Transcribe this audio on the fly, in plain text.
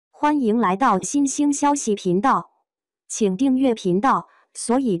欢迎来到新星消息频道，请订阅频道，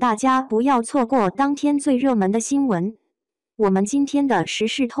所以大家不要错过当天最热门的新闻。我们今天的时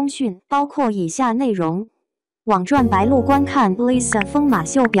事通讯包括以下内容：网传白鹿观看 lisa 疯马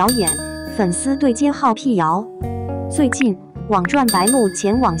秀表演，粉丝对接号辟谣。最近，网传白鹿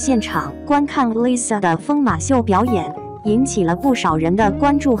前往现场观看 lisa 的疯马秀表演，引起了不少人的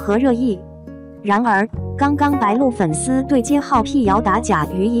关注和热议。然而，刚刚白鹿粉丝对接号辟谣打假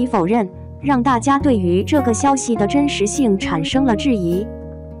予以否认，让大家对于这个消息的真实性产生了质疑。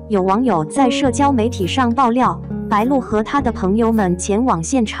有网友在社交媒体上爆料，白鹿和他的朋友们前往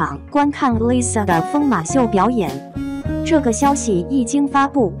现场观看 lisa 的疯马秀表演。这个消息一经发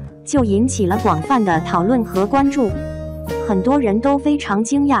布，就引起了广泛的讨论和关注。很多人都非常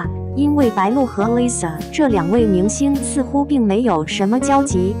惊讶，因为白鹿和 lisa 这两位明星似乎并没有什么交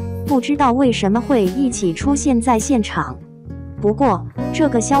集，不知道为什么会一起出现在现场。不过，这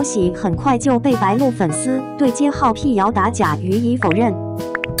个消息很快就被白鹿粉丝对接号辟谣打假予以否认。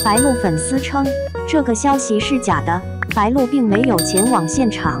白鹿粉丝称，这个消息是假的，白鹿并没有前往现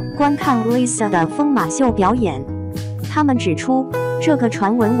场观看 lisa 的疯马秀表演。他们指出，这个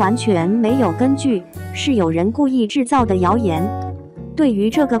传闻完全没有根据，是有人故意制造的谣言。对于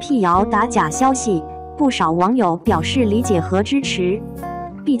这个辟谣打假消息，不少网友表示理解和支持。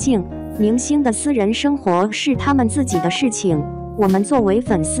毕竟，明星的私人生活是他们自己的事情，我们作为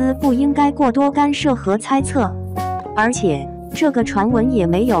粉丝不应该过多干涉和猜测。而且，这个传闻也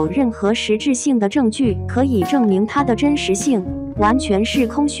没有任何实质性的证据可以证明它的真实性，完全是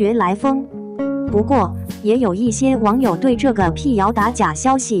空穴来风。不过，也有一些网友对这个辟谣打假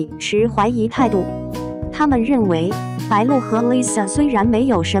消息持怀疑态度。他们认为，白鹿和 lisa 虽然没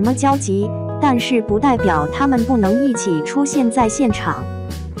有什么交集，但是不代表他们不能一起出现在现场。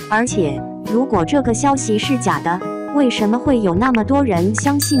而且，如果这个消息是假的，为什么会有那么多人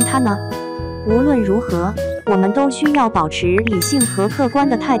相信它呢？无论如何，我们都需要保持理性和客观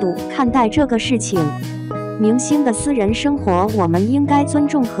的态度看待这个事情。明星的私人生活，我们应该尊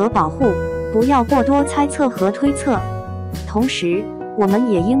重和保护，不要过多猜测和推测。同时，我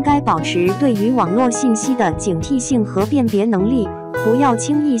们也应该保持对于网络信息的警惕性和辨别能力，不要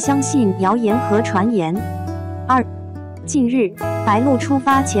轻易相信谣言和传言。2. 近日，白鹿出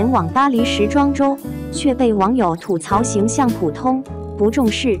发前往巴黎时装周，却被网友吐槽形象普通，不重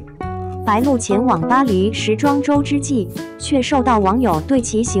视。白鹿前往巴黎时装周之际，却受到网友对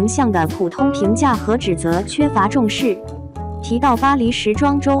其形象的普通评价和指责缺乏重视。提到巴黎时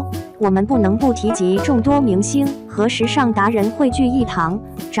装周，我们不能不提及众多明星和时尚达人汇聚一堂，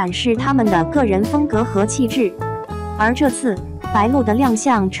展示他们的个人风格和气质。而这次，白鹿的亮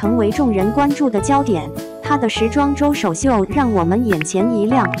相成为众人关注的焦点，她的时装周首秀让我们眼前一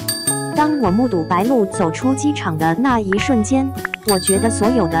亮。当我目睹白鹿走出机场的那一瞬间，我觉得所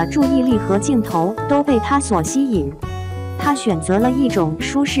有的注意力和镜头都被她所吸引。她选择了一种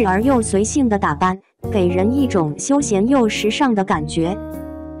舒适而又随性的打扮，给人一种休闲又时尚的感觉。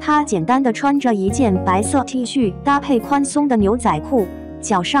她简单的穿着一件白色 T 恤，搭配宽松的牛仔裤，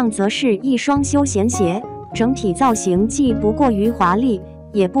脚上则是一双休闲鞋，整体造型既不过于华丽，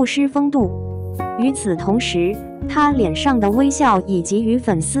也不失风度。与此同时，她脸上的微笑以及与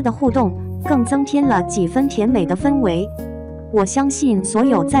粉丝的互动，更增添了几分甜美的氛围。我相信所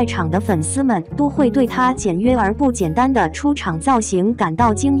有在场的粉丝们都会对她简约而不简单的出场造型感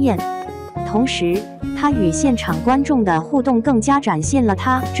到惊艳。同时，她与现场观众的互动更加展现了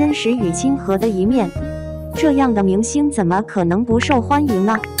她真实与亲和的一面。这样的明星怎么可能不受欢迎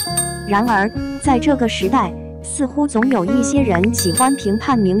呢？然而，在这个时代，似乎总有一些人喜欢评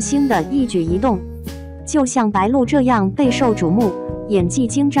判明星的一举一动。就像白鹿这样备受瞩目、演技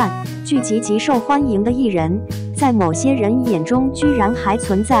精湛、剧集极受欢迎的艺人，在某些人眼中居然还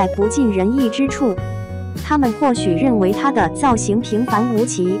存在不尽人意之处。他们或许认为他的造型平凡无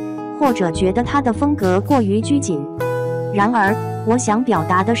奇，或者觉得他的风格过于拘谨。然而，我想表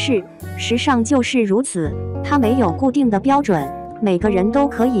达的是，时尚就是如此，它没有固定的标准，每个人都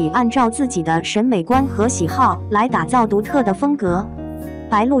可以按照自己的审美观和喜好来打造独特的风格。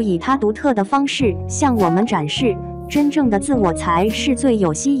白鹿以她独特的方式向我们展示，真正的自我才是最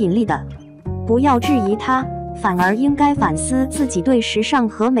有吸引力的。不要质疑她，反而应该反思自己对时尚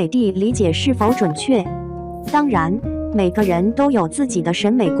和美的理解是否准确。当然，每个人都有自己的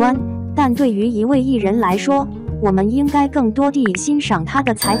审美观，但对于一位艺人来说，我们应该更多地欣赏他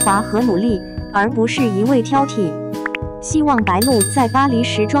的才华和努力，而不是一味挑剔。希望白鹿在巴黎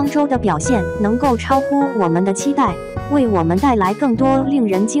时装周的表现能够超乎我们的期待，为我们带来更多令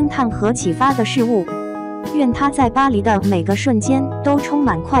人惊叹和启发的事物。愿她在巴黎的每个瞬间都充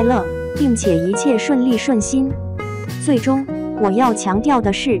满快乐，并且一切顺利顺心。最终，我要强调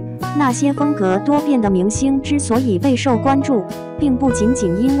的是，那些风格多变的明星之所以备受关注，并不仅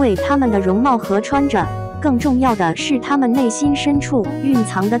仅因为他们的容貌和穿着，更重要的是他们内心深处蕴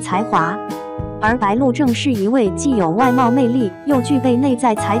藏的才华。而白鹿正是一位既有外貌魅力又具备内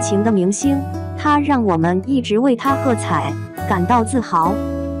在才情的明星，她让我们一直为她喝彩，感到自豪。